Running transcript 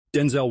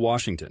Denzel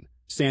Washington,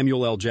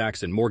 Samuel L.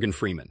 Jackson, Morgan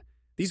Freeman.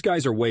 These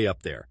guys are way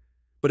up there.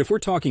 But if we're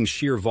talking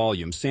sheer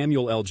volume,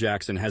 Samuel L.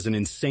 Jackson has an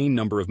insane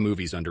number of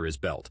movies under his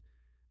belt.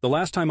 The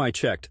last time I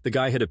checked, the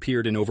guy had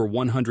appeared in over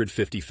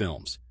 150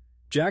 films.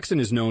 Jackson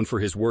is known for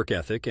his work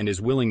ethic and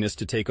his willingness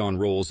to take on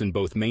roles in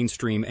both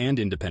mainstream and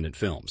independent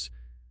films.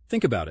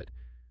 Think about it.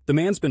 The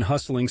man's been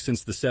hustling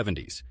since the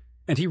 70s,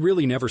 and he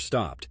really never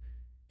stopped.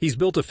 He's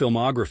built a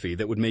filmography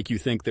that would make you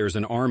think there's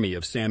an army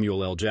of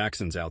Samuel L.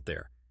 Jacksons out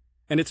there.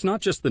 And it's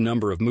not just the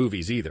number of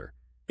movies either.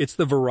 It's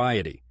the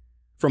variety.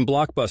 From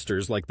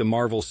blockbusters like the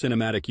Marvel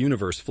Cinematic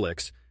Universe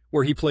flicks,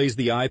 where he plays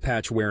the eye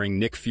patch-wearing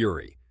Nick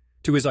Fury,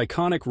 to his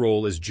iconic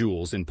role as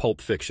Jules in Pulp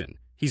Fiction,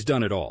 he's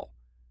done it all.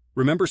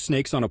 Remember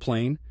Snakes on a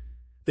Plane?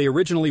 They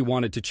originally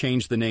wanted to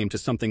change the name to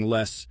something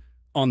less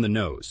on the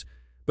nose,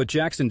 but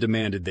Jackson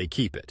demanded they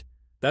keep it.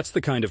 That's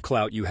the kind of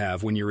clout you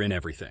have when you're in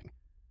everything.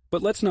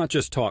 But let's not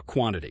just talk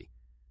quantity.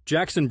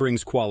 Jackson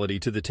brings quality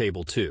to the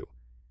table too.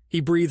 He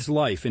breathes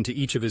life into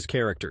each of his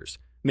characters,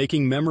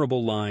 making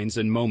memorable lines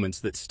and moments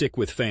that stick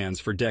with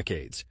fans for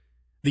decades.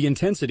 The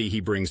intensity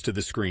he brings to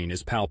the screen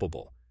is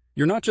palpable.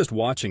 You're not just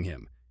watching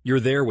him, you're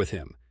there with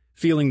him,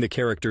 feeling the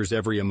character's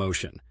every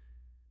emotion.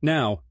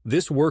 Now,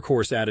 this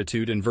workhorse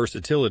attitude and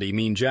versatility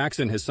mean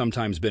Jackson has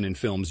sometimes been in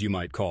films you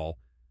might call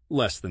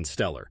less than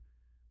stellar.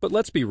 But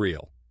let's be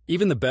real,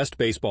 even the best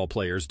baseball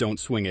players don't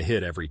swing a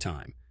hit every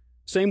time.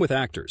 Same with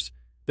actors.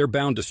 They're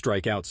bound to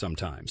strike out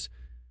sometimes.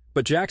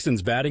 But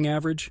Jackson's batting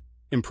average?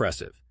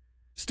 Impressive.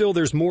 Still,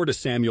 there's more to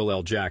Samuel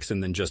L. Jackson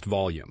than just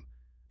volume.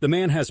 The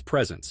man has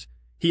presence.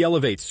 He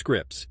elevates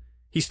scripts.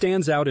 He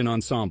stands out in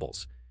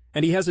ensembles.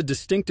 And he has a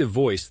distinctive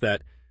voice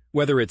that,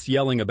 whether it's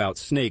yelling about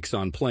snakes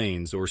on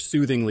planes or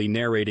soothingly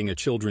narrating a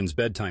children's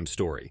bedtime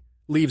story,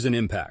 leaves an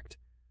impact.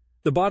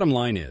 The bottom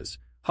line is,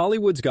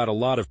 Hollywood's got a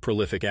lot of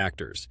prolific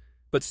actors,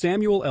 but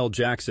Samuel L.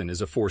 Jackson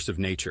is a force of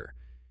nature.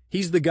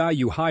 He's the guy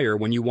you hire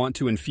when you want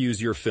to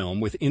infuse your film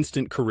with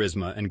instant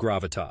charisma and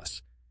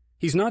gravitas.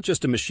 He's not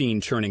just a machine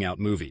churning out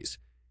movies.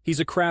 He's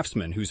a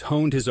craftsman who's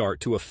honed his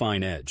art to a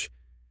fine edge.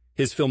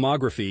 His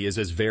filmography is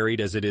as varied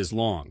as it is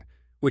long,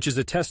 which is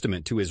a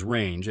testament to his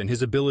range and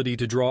his ability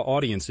to draw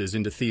audiences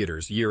into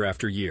theaters year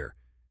after year.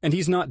 And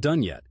he's not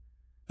done yet.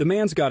 The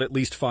man's got at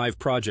least 5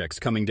 projects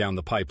coming down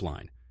the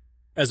pipeline.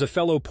 As a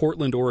fellow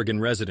Portland, Oregon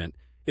resident,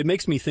 it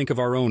makes me think of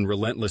our own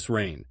relentless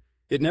reign.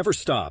 It never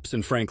stops,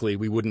 and frankly,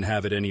 we wouldn't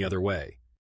have it any other way.